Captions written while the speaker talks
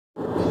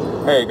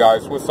Hey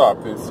guys, what's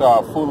up? It's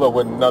Fula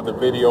with another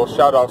video.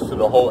 Shout outs to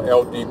the whole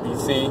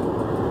LDBC.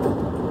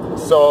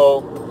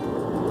 So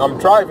I'm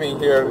driving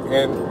here,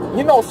 and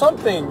you know,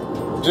 something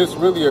just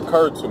really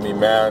occurred to me,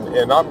 man,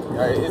 and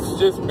it's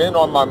just been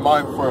on my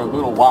mind for a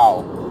little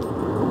while.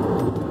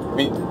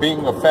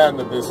 Being a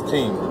fan of this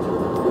team,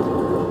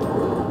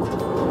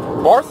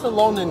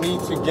 Barcelona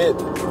needs to get.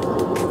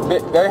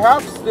 They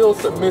have still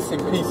some missing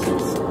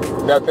pieces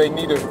that they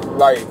need to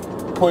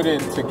put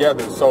in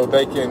together so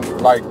they can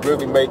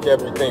really make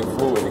everything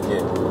fluid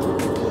again.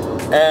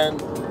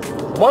 And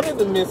one of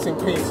the missing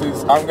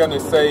pieces I'm gonna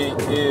say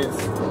is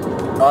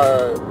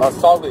a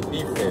solid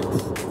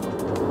defense.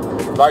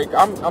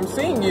 I'm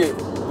seeing it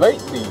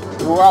lately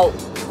throughout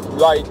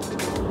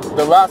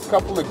the last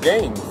couple of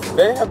games.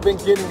 They have been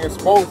getting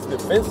exposed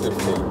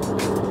defensively,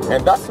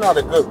 and that's not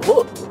a good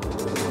look.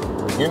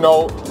 You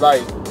know,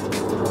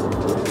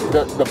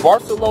 the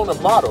Barcelona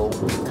motto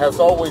has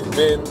always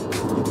been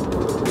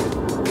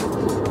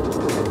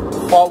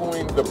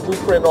following the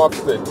blueprint off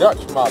the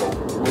Dutch model,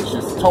 which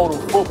is total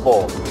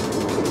football.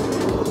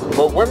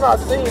 But we're not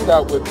seeing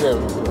that with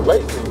them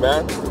lately,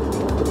 man.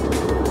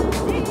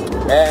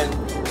 And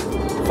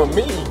for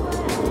me,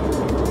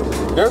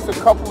 there's a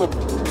couple of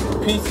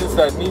pieces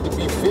that need to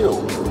be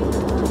filled.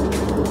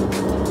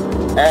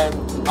 And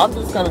I'm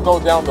just going to go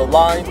down the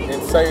line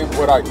and say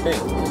what I think.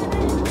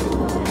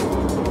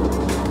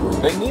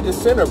 They need a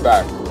center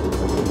back.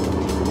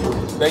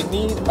 They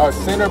need a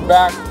center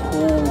back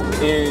who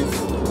is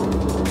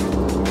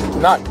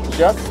not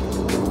just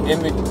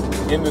in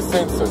the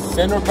sense of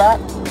center back,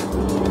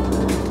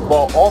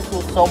 but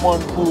also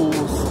someone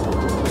who's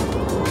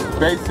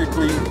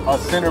basically a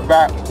center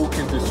back who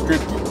can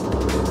distribute,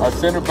 a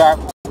center back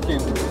who can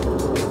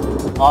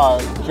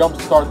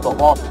jumpstart the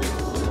offense.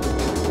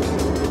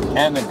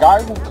 And the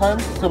guy who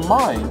comes to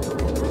mind,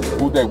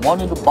 who they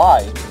wanted to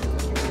buy,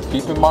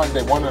 keep in mind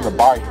they wanted to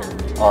buy him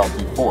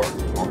before,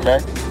 okay?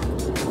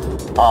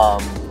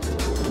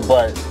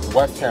 But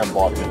West Ham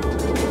bought him.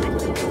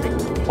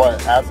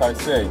 But as I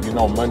said, you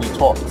know, money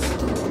talks.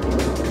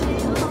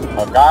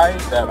 A guy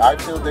that I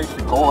feel they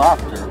should go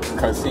after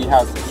because he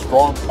has a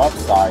strong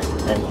upside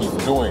and he's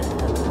doing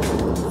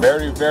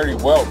very, very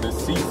well this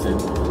season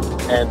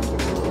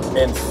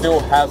and still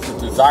has the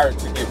desire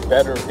to get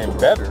better and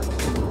better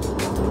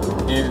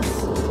is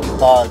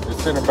the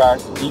center back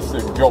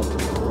Issa Joe.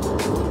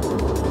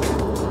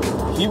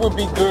 He would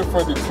be good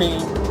for the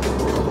team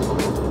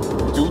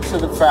due to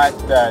the fact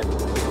that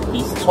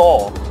he's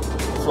tall.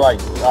 It's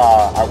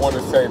I want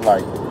to say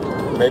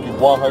maybe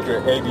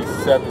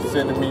 187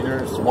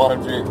 centimeters,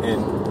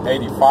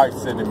 185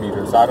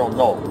 centimeters. I don't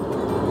know.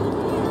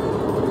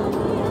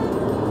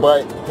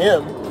 But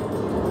him,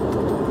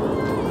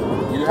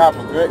 you have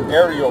a good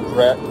aerial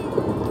threat.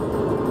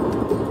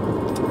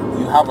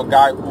 You have a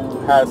guy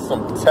who has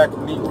some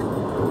technique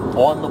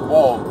on the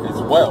ball as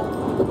well.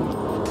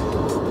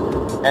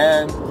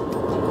 And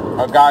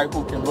a guy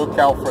who can look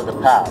out for the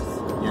pass,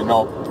 you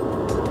know.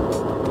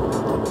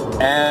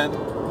 And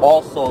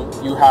also,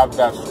 you have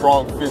that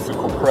strong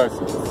physical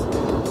presence.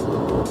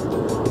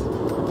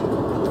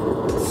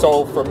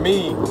 So for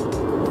me,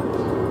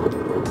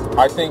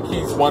 I think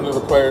he's one of the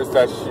players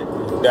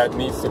that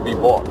needs to be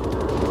bought.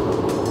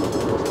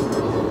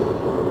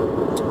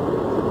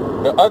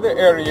 The other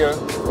area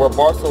where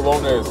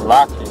Barcelona is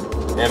lacking,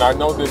 and I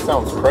know this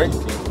sounds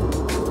crazy,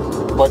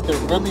 but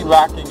they're really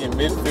lacking in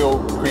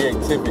midfield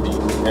creativity,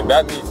 and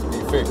that needs to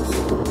be fixed.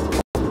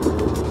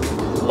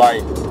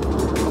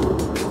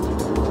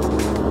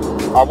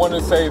 I want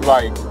to say,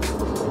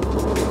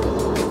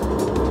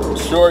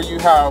 sure, you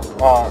have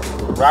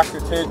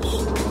Rakitic,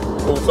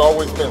 who's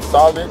always been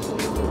solid,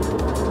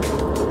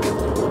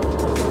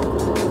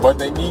 but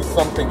they need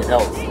something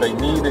else. They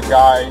need a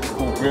guy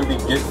who really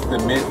gets the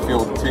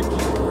midfield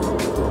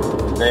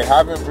ticking. They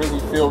haven't really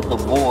filled the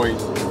void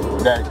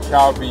that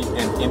Xavi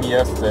and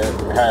Iniesta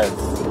has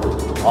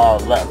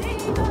left.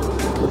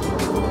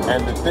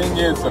 And the thing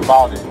is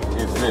about it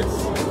is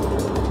this.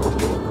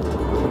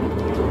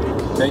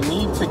 They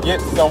need to get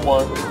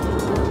someone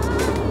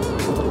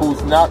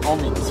who's not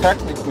only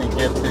technically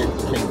gifted,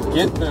 can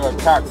get the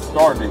attack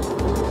started,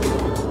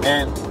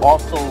 and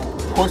also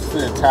push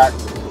the attack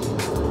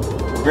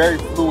very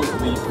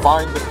fluidly,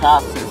 find the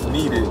passes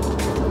needed.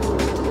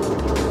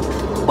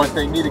 But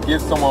they need to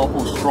get someone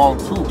who's strong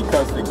too,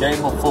 because the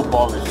game of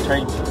football is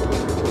changing.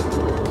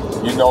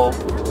 You know,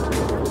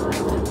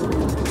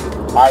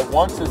 I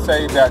want to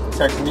say that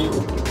technique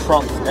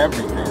trumps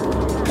everything,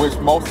 which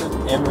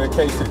in the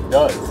case it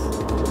does.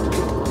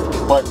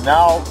 But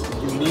now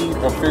you need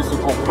a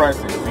physical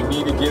presence. You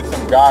need to get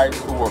some guys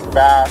who are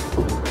fast.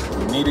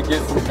 You need to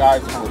get some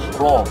guys who are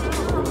strong.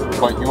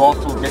 But you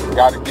also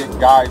got to get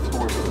guys who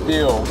are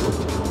still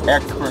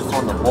experts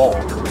on the ball.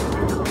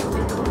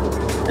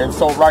 And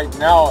so right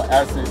now,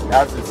 as it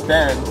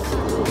stands,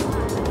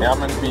 and I'm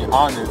going to be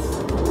honest,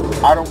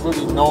 I don't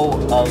really know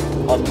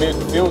a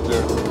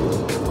midfielder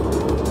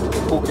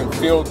who can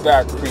fill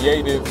that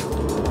creative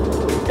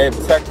and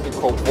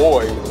technical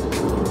void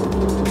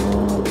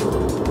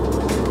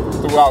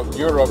throughout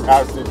Europe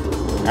as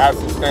as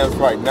it stands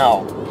right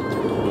now,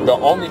 the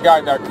only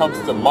guy that comes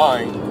to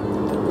mind,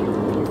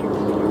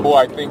 who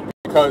I think,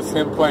 because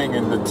him playing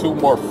in the two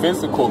more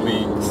physical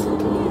leagues,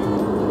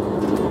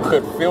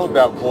 could fill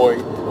that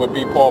void, would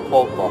be Paul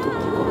Pogba.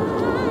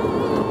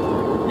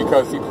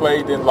 Because he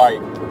played in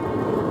like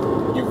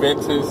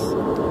Juventus,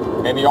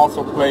 and he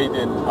also played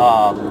in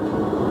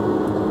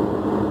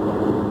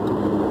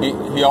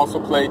he also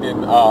played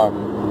in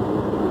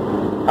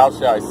how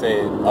should I say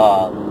it?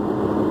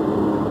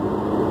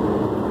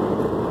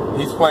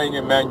 He's playing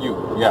in Man U,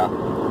 yeah.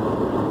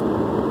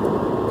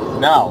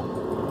 Now,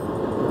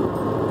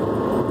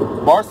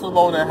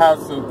 Barcelona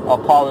has a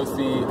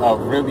policy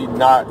of really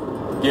not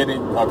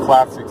getting a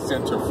classic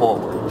center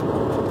forward.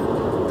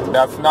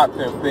 That's not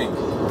their thing.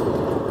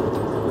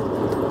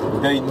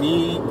 They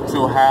need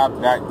to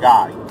have that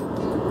guy.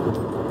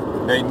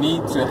 They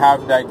need to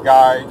have that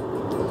guy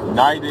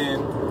night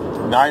in,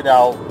 night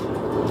out,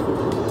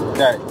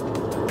 that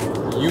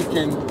you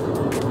can,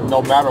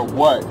 no matter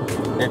what,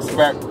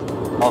 expect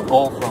a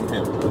goal from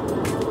him,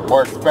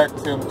 or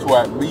expect him to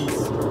at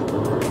least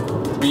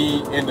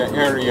be in the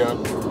area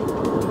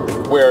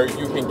where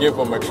you can give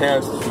him a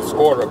chance to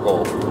score a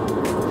goal.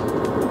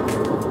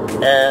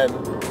 And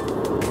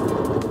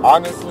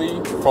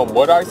honestly, from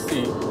what I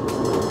see,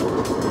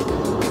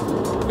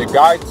 the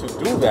guy to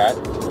do that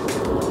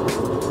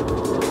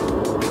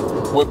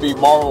would be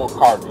Mauro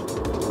Icardi,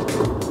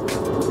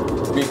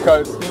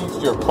 because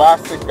he's your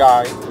classic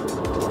guy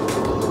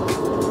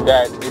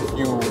that if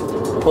you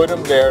put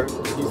him there,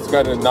 he's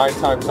got a 9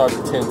 times out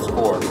of 10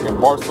 score. And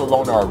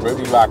Barcelona are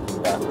really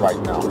lacking that right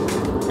now.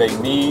 They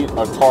need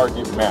a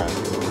target man.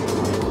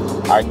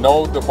 I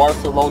know the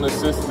Barcelona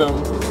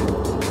system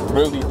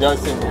really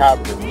doesn't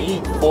have the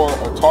need for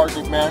a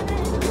target man,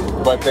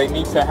 but they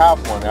need to have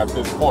one at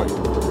this point,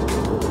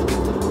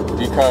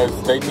 because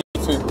they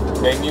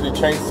need to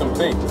change some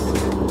things.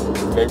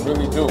 They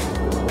really do.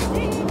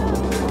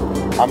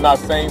 I'm not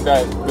saying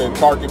that the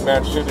target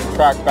man shouldn't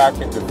track back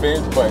and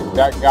defend, but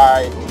that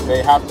guy,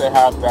 they have to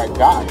have that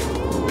guy.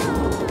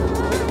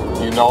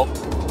 You know,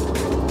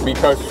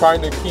 because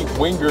trying to keep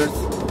wingers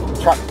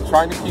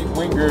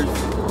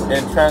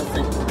and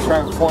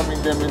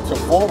transforming them into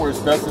forwards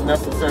doesn't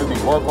necessarily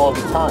work all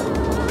the time.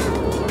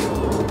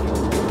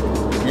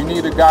 You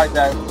need a guy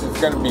that is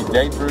going to be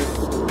dangerous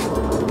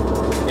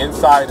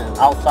inside and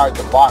outside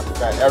the box,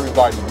 that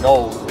everybody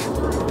knows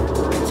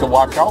to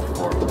watch out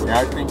for. And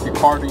I think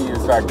Icardi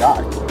is that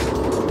guy.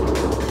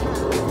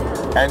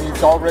 And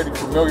he's already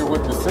familiar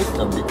with the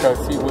system because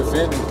he was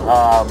in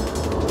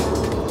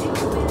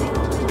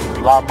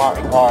La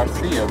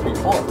Masia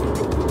before.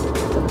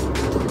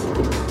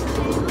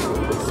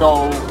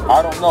 So,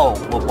 I don't know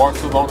what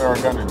Barcelona are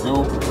going to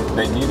do.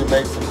 They need to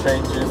make some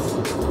changes.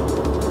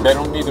 They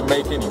don't need to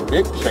make any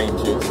big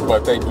changes,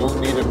 but they do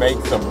need to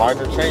make some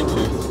minor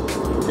changes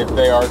if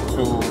they are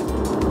to,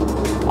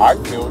 I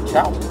feel,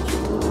 challenge.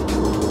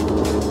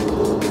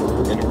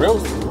 And it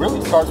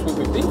really starts with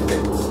the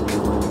defense.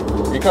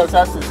 Because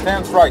as it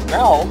stands right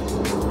now,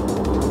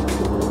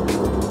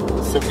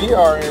 Sevilla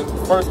are in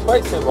first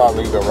place in La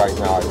Liga right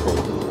now, I think.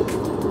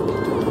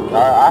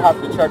 I have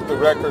to check the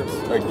records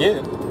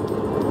again.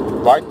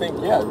 But I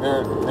think, yeah,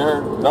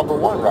 they're number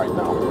one right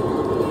now.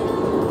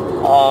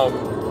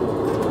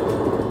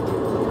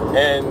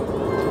 And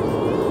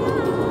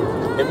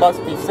it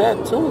must be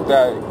said, too,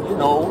 that, you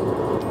know,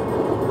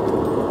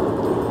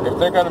 if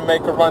they're going to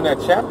make a run at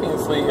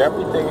Champions League,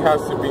 everything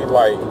has to be,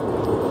 like,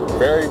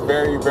 very,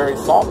 very, very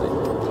solid.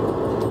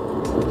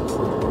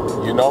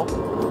 You know?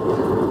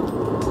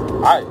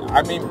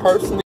 I mean,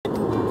 personally,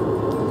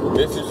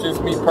 this is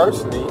just me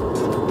personally,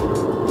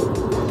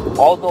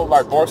 although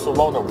like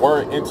Barcelona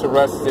were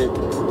interested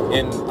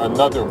in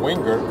another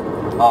winger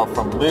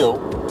from Lille,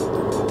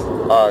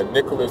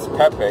 Nicolas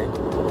Pepe,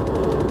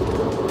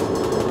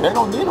 they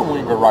don't need a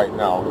winger right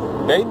now.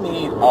 They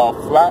need a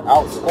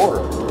flat-out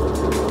scorer.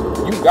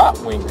 You got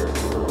wingers.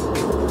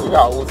 You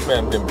got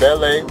Ousmane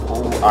Dembele,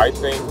 who I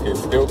think is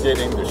still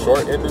getting the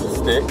short end of the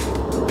stick.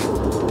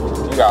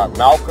 You got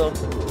Malcolm.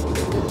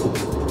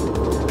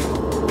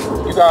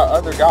 You got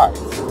other guys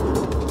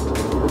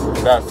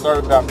that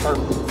serve that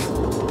purpose.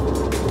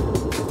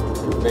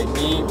 They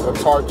need a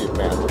target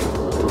man.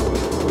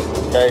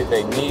 Okay?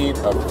 They need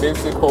a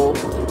physical,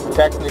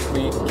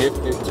 technically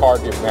gifted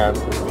target man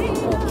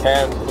who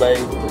can play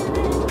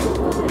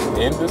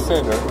in the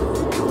center.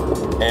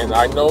 And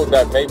I know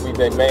that maybe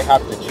they may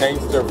have to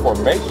change their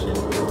formation,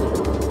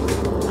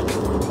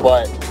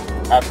 but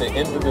at the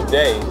end of the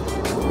day,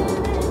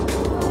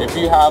 if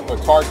you have a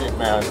target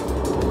man,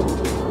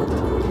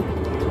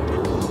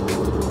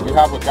 you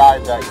have a guy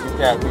that you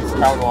can at least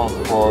count on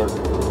for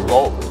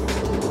goals.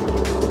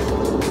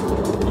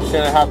 You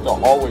shouldn't have to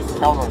always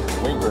count on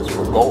wingers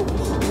for goals.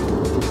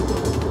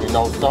 You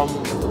know, some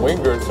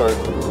wingers are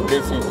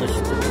busy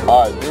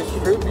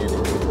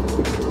distributing.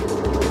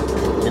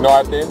 You know,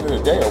 at the end of the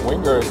day, a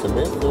winger is a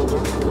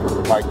midfielder.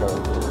 Like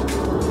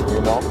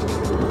you know,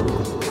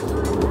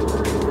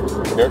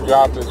 their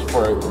job is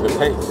for the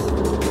pace.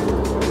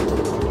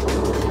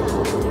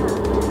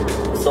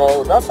 So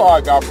So that's all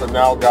I got for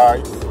now,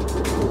 guys.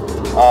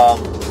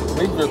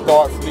 Leave your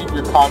thoughts, leave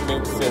your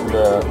comments in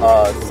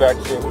the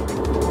section.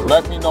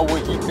 Let me know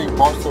what you think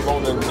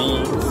Barcelona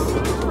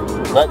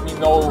needs. Let me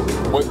know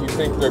what you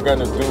think they're going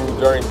to do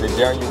during the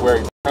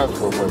January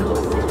transfer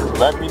window.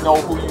 Let me know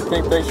who you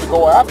think they should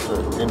go after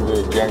in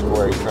the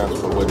January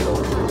transfer window.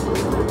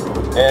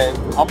 And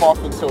I'm off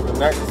until the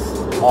next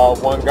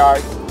one,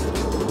 guys.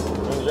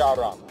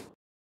 Injara.